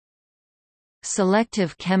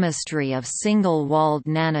Selective chemistry of single-walled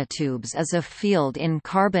nanotubes is a field in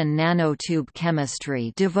carbon nanotube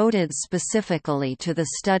chemistry devoted specifically to the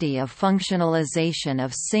study of functionalization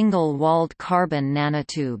of single-walled carbon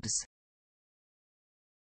nanotubes.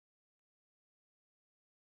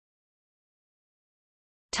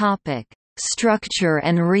 Topic: Structure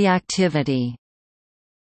and reactivity.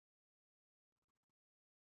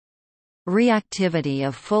 Reactivity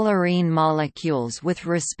of fullerene molecules with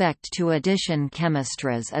respect to addition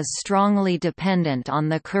chemistries is strongly dependent on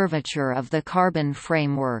the curvature of the carbon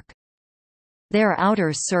framework. Their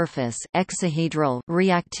outer surface hexahedral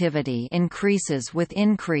reactivity increases with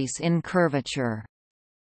increase in curvature.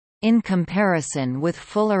 In comparison with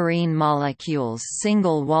fullerene molecules,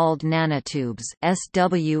 single-walled nanotubes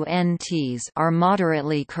SWNTs are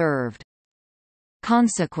moderately curved.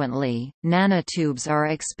 Consequently, nanotubes are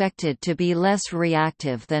expected to be less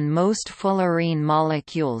reactive than most fullerene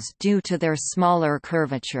molecules due to their smaller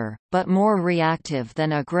curvature, but more reactive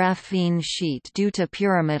than a graphene sheet due to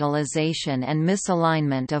pyramidalization and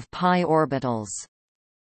misalignment of pi orbitals.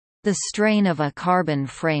 The strain of a carbon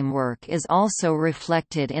framework is also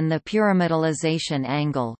reflected in the pyramidalization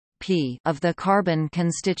angle, p, of the carbon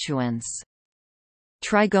constituents.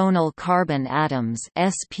 Trigonal carbon atoms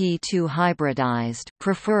sp2 hybridized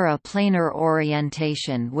prefer a planar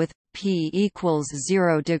orientation with p equals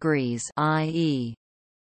 0 degrees, i.e.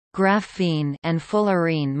 graphene and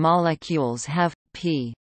fullerene molecules have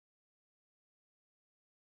p.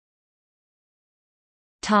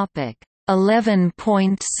 Topic: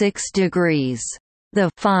 11.6 degrees. The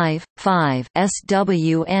 5,5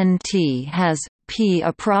 SWNT has p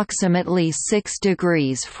approximately 6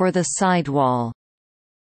 degrees for the sidewall.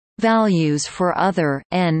 Values for other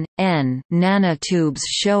n nanotubes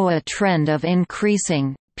show a trend of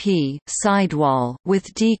increasing p sidewall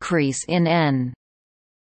with decrease in n.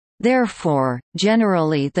 Therefore,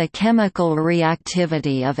 generally the chemical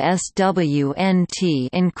reactivity of SWNT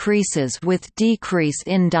increases with decrease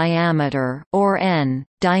in diameter, or n,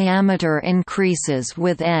 diameter increases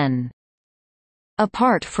with n.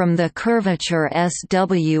 Apart from the curvature,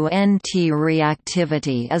 SWNT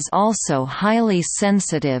reactivity is also highly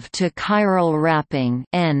sensitive to chiral wrapping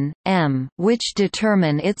N, M, which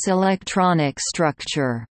determine its electronic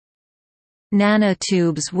structure.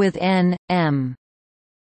 Nanotubes with N, M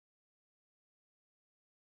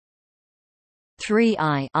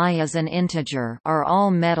 3I is an integer are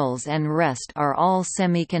all metals and rest are all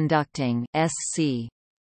semiconducting SC.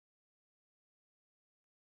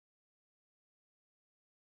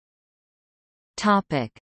 Topic: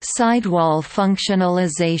 Sidewall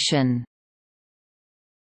functionalization.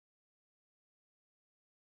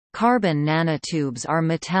 Carbon nanotubes are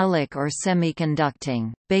metallic or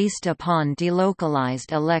semiconducting, based upon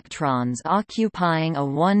delocalized electrons occupying a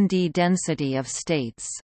 1d density of states.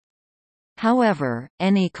 However,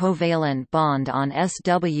 any covalent bond on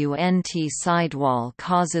SWNT sidewall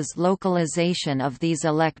causes localization of these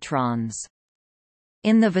electrons.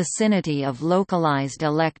 In the vicinity of localized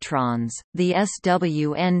electrons, the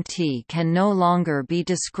SWNT can no longer be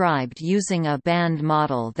described using a band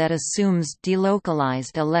model that assumes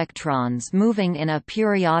delocalized electrons moving in a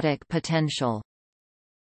periodic potential.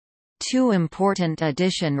 Two important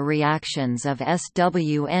addition reactions of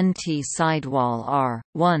SWNT sidewall are,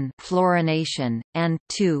 1 fluorination, and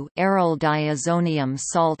 2 aryl diazonium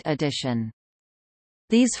salt addition.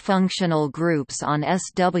 These functional groups on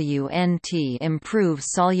SWNT improve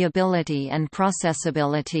solubility and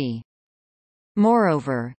processability.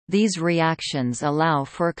 Moreover, these reactions allow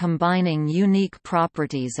for combining unique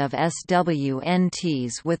properties of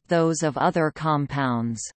SWNTs with those of other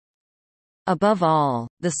compounds. Above all,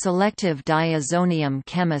 the selective diazonium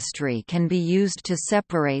chemistry can be used to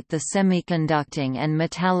separate the semiconducting and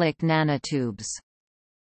metallic nanotubes.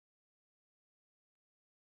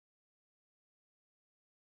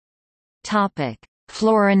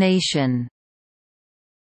 Fluorination.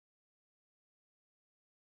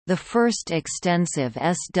 The first extensive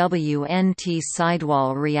SWNT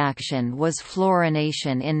sidewall reaction was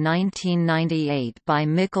fluorination in 1998 by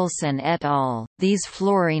Michelson et al. These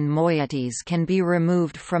fluorine moieties can be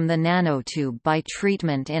removed from the nanotube by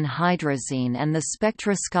treatment in hydrazine, and the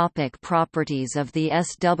spectroscopic properties of the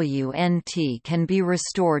SWNT can be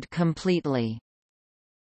restored completely.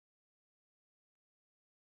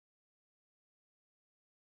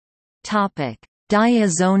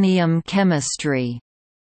 Diazonium chemistry.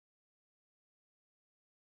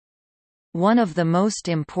 One of the most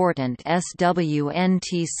important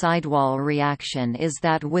SWNT sidewall reaction is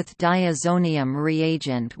that with diazonium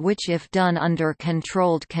reagent, which if done under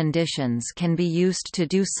controlled conditions can be used to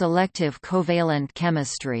do selective covalent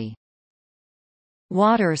chemistry.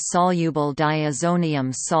 Water-soluble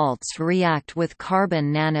diazonium salts react with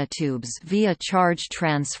carbon nanotubes via charge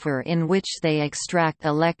transfer, in which they extract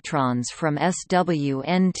electrons from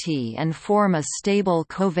SWNT and form a stable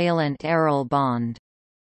covalent aryl bond.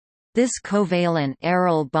 This covalent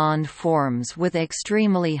aryl bond forms with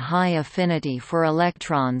extremely high affinity for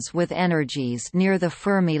electrons with energies near the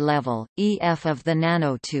Fermi level, EF of the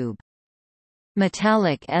nanotube.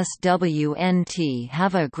 Metallic SWNT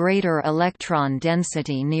have a greater electron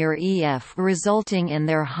density near EF, resulting in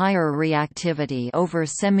their higher reactivity over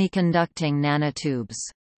semiconducting nanotubes.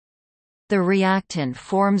 The reactant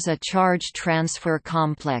forms a charge transfer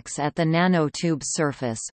complex at the nanotube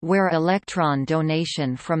surface, where electron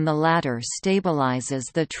donation from the latter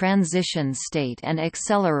stabilizes the transition state and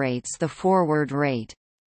accelerates the forward rate.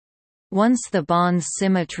 Once the bond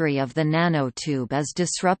symmetry of the nanotube is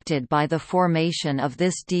disrupted by the formation of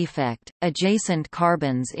this defect, adjacent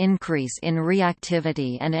carbons increase in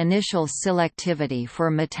reactivity and initial selectivity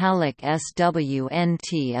for metallic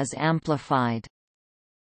SWNT is amplified.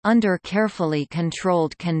 Under carefully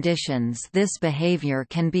controlled conditions, this behavior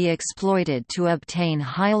can be exploited to obtain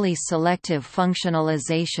highly selective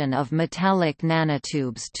functionalization of metallic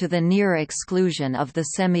nanotubes to the near exclusion of the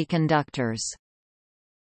semiconductors.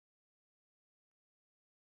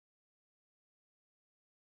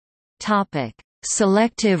 Topic: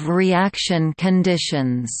 Selective reaction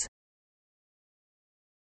conditions.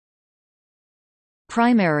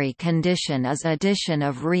 Primary condition is addition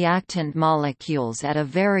of reactant molecules at a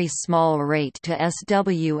very small rate to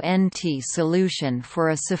SWNT solution for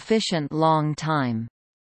a sufficient long time.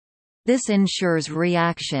 This ensures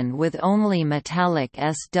reaction with only metallic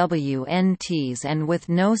SWNTs and with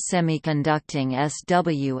no semiconducting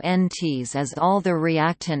SWNTs, as all the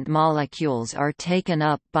reactant molecules are taken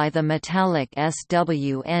up by the metallic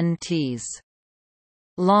SWNTs.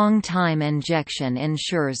 Long-time injection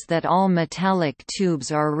ensures that all metallic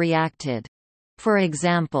tubes are reacted. For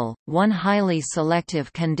example, one highly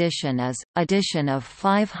selective condition is addition of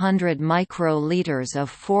 500 microliters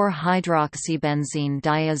of 4-hydroxybenzene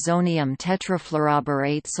diazonium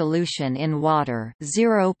tetrafluoroborate solution in water,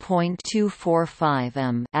 0.245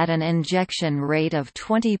 m, at an injection rate of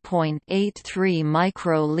 20.83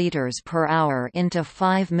 microliters per hour into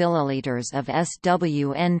 5 milliliters of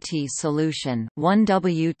SWNT solution, 1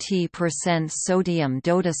 Wt% sodium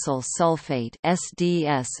dodecyl sulfate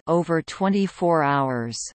 (SDS) over 24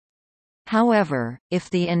 hours. However, if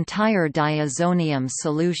the entire diazonium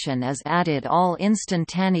solution is added all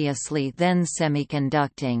instantaneously, then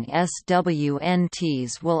semiconducting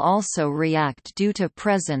SWNTs will also react due to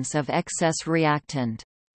presence of excess reactant.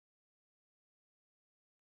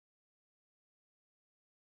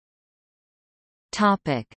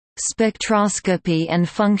 Topic: Spectroscopy and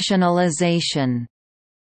functionalization.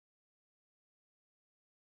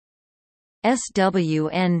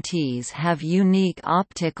 SWNTs have unique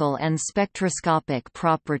optical and spectroscopic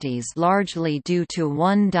properties largely due to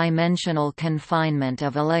one-dimensional confinement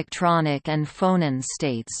of electronic and phonon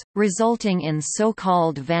states, resulting in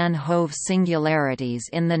so-called Van Hove singularities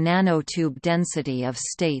in the nanotube density of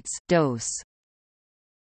states dose.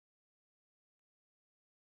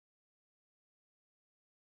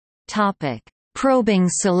 Probing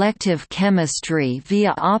selective chemistry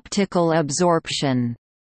via optical absorption.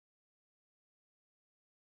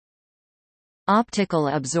 Optical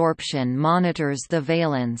absorption monitors the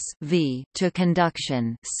valence V to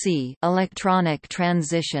conduction C electronic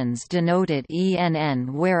transitions denoted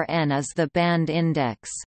ENN, where N is the band index.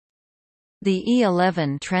 The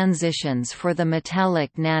E11 transitions for the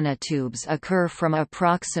metallic nanotubes occur from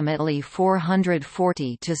approximately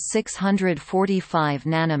 440 to 645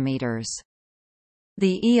 nanometers.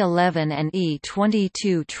 The E11 and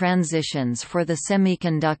E22 transitions for the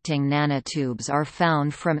semiconducting nanotubes are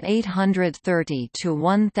found from 830 to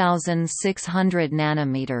 1600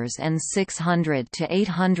 nanometers and 600 to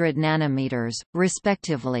 800 nanometers,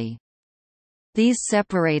 respectively. These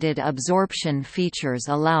separated absorption features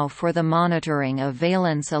allow for the monitoring of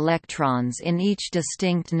valence electrons in each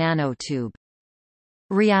distinct nanotube.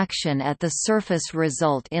 Reaction at the surface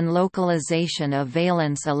result in localization of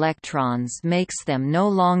valence electrons makes them no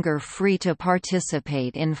longer free to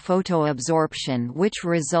participate in photoabsorption, which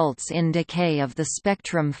results in decay of the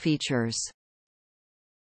spectrum features.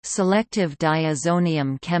 Selective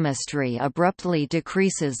diazonium chemistry abruptly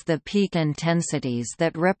decreases the peak intensities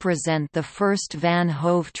that represent the first van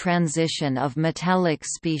Hove transition of metallic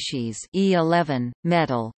species E11,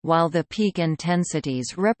 metal, while the peak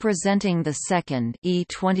intensities representing the second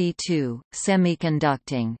E22,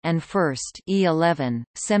 semiconducting, and first E11,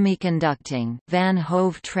 semiconducting van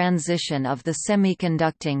Hove transition of the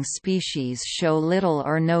semiconducting species show little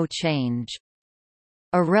or no change.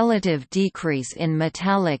 A relative decrease in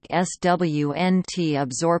metallic SWNT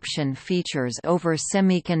absorption features over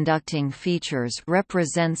semiconducting features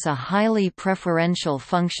represents a highly preferential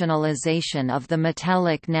functionalization of the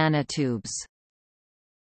metallic nanotubes.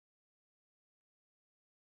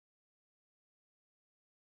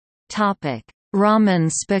 Raman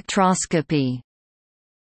spectroscopy.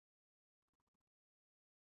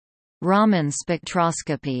 Raman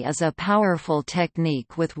spectroscopy is a powerful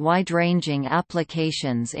technique with wide-ranging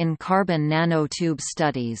applications in carbon nanotube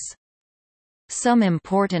studies. Some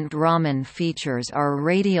important Raman features are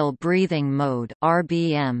radial breathing mode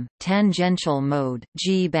 (RBM), tangential mode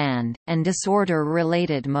 (G-band), and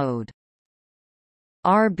disorder-related mode.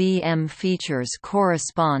 RBM features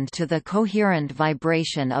correspond to the coherent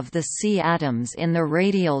vibration of the C atoms in the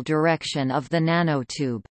radial direction of the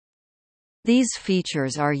nanotube. These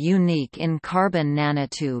features are unique in carbon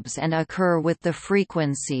nanotubes and occur with the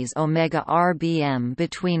frequencies omega RBM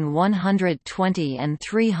between 120 and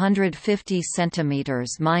 350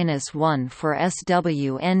 cm-1 for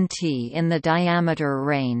SWNT in the diameter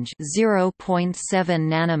range 0.7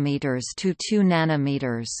 nanometers to 2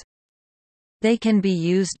 nanometers. They can be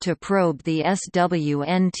used to probe the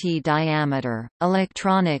SWNT diameter,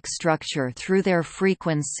 electronic structure through their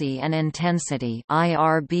frequency and intensity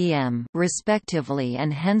 (IRBM) respectively,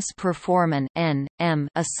 and hence perform an N/M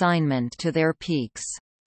assignment to their peaks.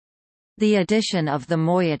 The addition of the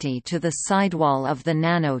moiety to the sidewall of the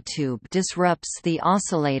nanotube disrupts the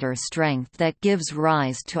oscillator strength that gives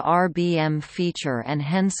rise to RBM feature and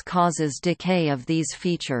hence causes decay of these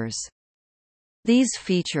features. These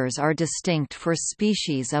features are distinct for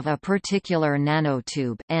species of a particular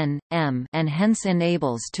nanotube N/M and hence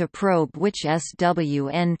enables to probe which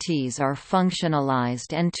SWNTs are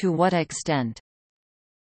functionalized and to what extent.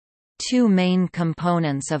 Two main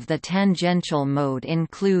components of the tangential mode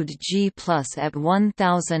include G+ at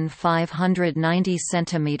 1590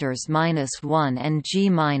 cm-1 and G-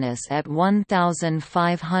 at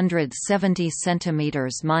 1570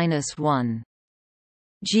 cm-1.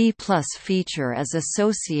 G+ feature is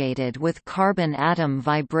associated with carbon atom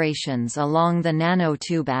vibrations along the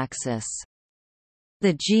nanotube axis.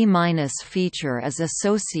 The G- feature is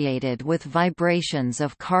associated with vibrations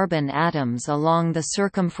of carbon atoms along the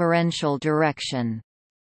circumferential direction.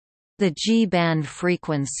 The G-band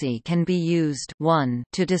frequency can be used 1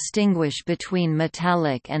 to distinguish between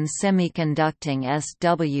metallic and semiconducting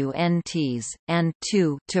SWNTs, and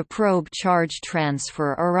 2 to probe charge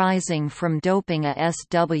transfer arising from doping a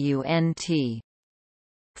SWNT.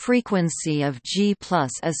 Frequency of G+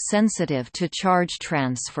 is sensitive to charge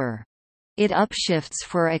transfer. It upshifts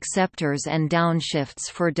for acceptors and downshifts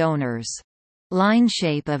for donors. Line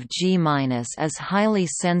shape of G- is highly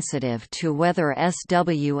sensitive to whether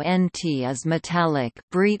SWNT is metallic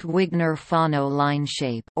Breit-Wigner-Fano line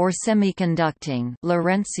shape or semiconducting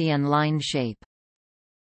Lorentzian line shape.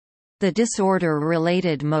 The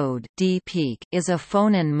disorder-related mode D-peak is a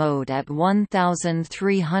phonon mode at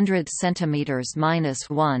 1300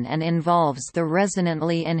 cm-1 and involves the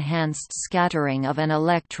resonantly enhanced scattering of an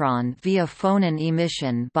electron via phonon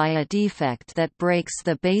emission by a defect that breaks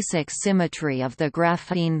the basic symmetry of the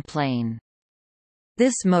graphene plane.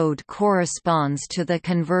 This mode corresponds to the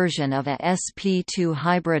conversion of a sp2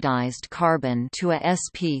 hybridized carbon to a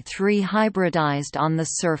sp3 hybridized on the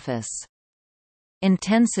surface.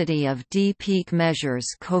 Intensity of D-peak measures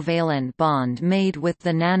covalent bond made with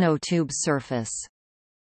the nanotube surface.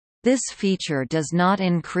 This feature does not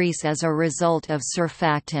increase as a result of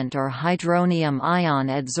surfactant or hydronium ion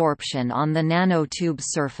adsorption on the nanotube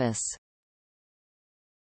surface.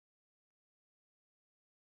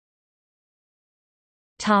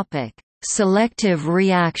 Selective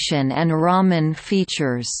reaction and Raman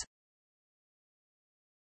features.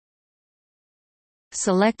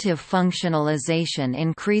 Selective functionalization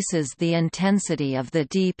increases the intensity of the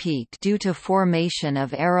D-peak due to formation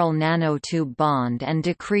of aryl nanotube bond and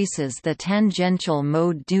decreases the tangential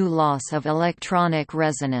mode due loss of electronic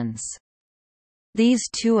resonance. These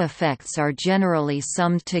two effects are generally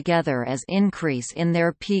summed together as increase in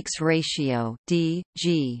their peaks ratio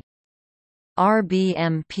D/G.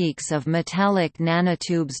 RBM peaks of metallic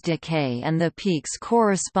nanotubes decay and the peaks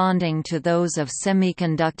corresponding to those of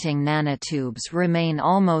semiconducting nanotubes remain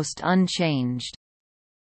almost unchanged.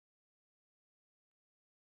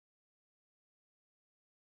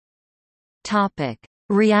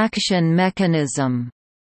 Reaction mechanism.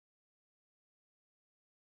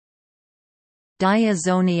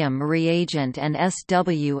 Diazonium reagent and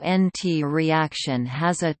SWNT reaction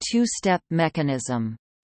has a two-step mechanism.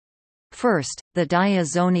 First, the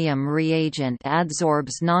diazonium reagent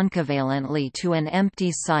adsorbs noncovalently to an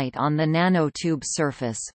empty site on the nanotube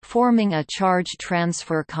surface, forming a charge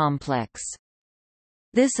transfer complex.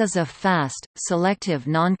 This is a fast, selective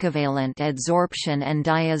noncovalent adsorption, and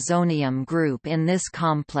diazonium group in this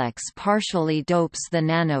complex partially dopes the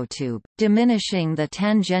nanotube, diminishing the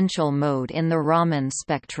tangential mode in the Raman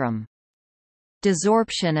spectrum.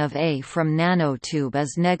 Desorption of A from nanotube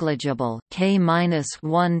is negligible,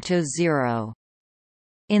 K-1 to 0.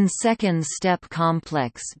 In second step,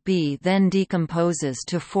 complex B then decomposes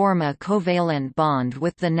to form a covalent bond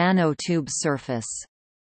with the nanotube surface.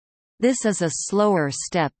 This is a slower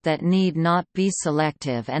step that need not be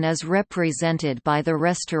selective and is represented by the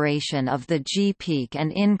restoration of the G peak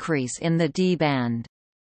and increase in the D band.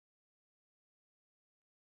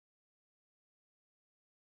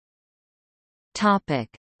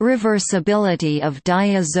 Reversibility of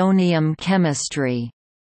diazonium chemistry.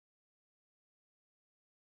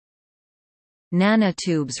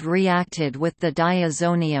 Nanotubes reacted with the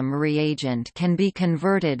diazonium reagent can be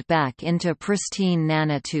converted back into pristine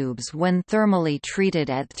nanotubes when thermally treated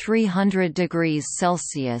at 300 degrees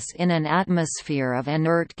Celsius in an atmosphere of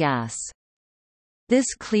inert gas.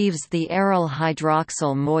 This cleaves the aryl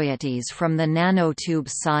hydroxyl moieties from the nanotube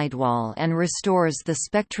sidewall and restores the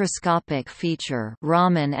spectroscopic feature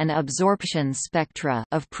Raman and absorption spectra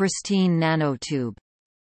of pristine nanotube.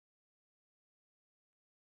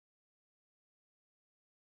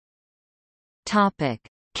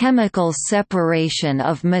 Chemical separation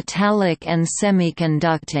of metallic and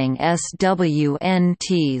semiconducting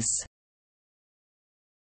SWNTs.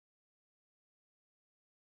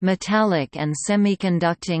 Metallic and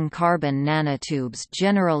semiconducting carbon nanotubes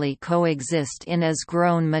generally coexist in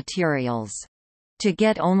as-grown materials. To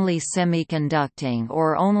get only semiconducting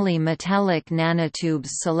or only metallic nanotubes,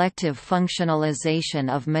 selective functionalization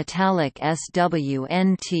of metallic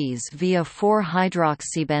SWNTs via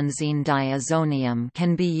 4-hydroxybenzene diazonium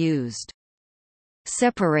can be used.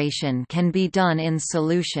 Separation can be done in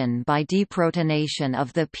solution by deprotonation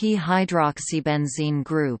of the p-hydroxybenzene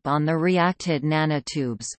group on the reacted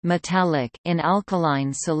nanotubes metallic in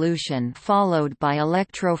alkaline solution, followed by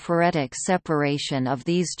electrophoretic separation of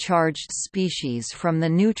these charged species from the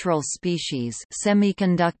neutral species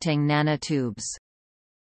semiconducting nanotubes.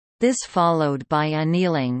 This followed by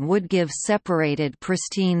annealing would give separated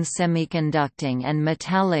pristine semiconducting and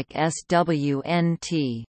metallic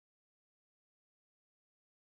SWNT.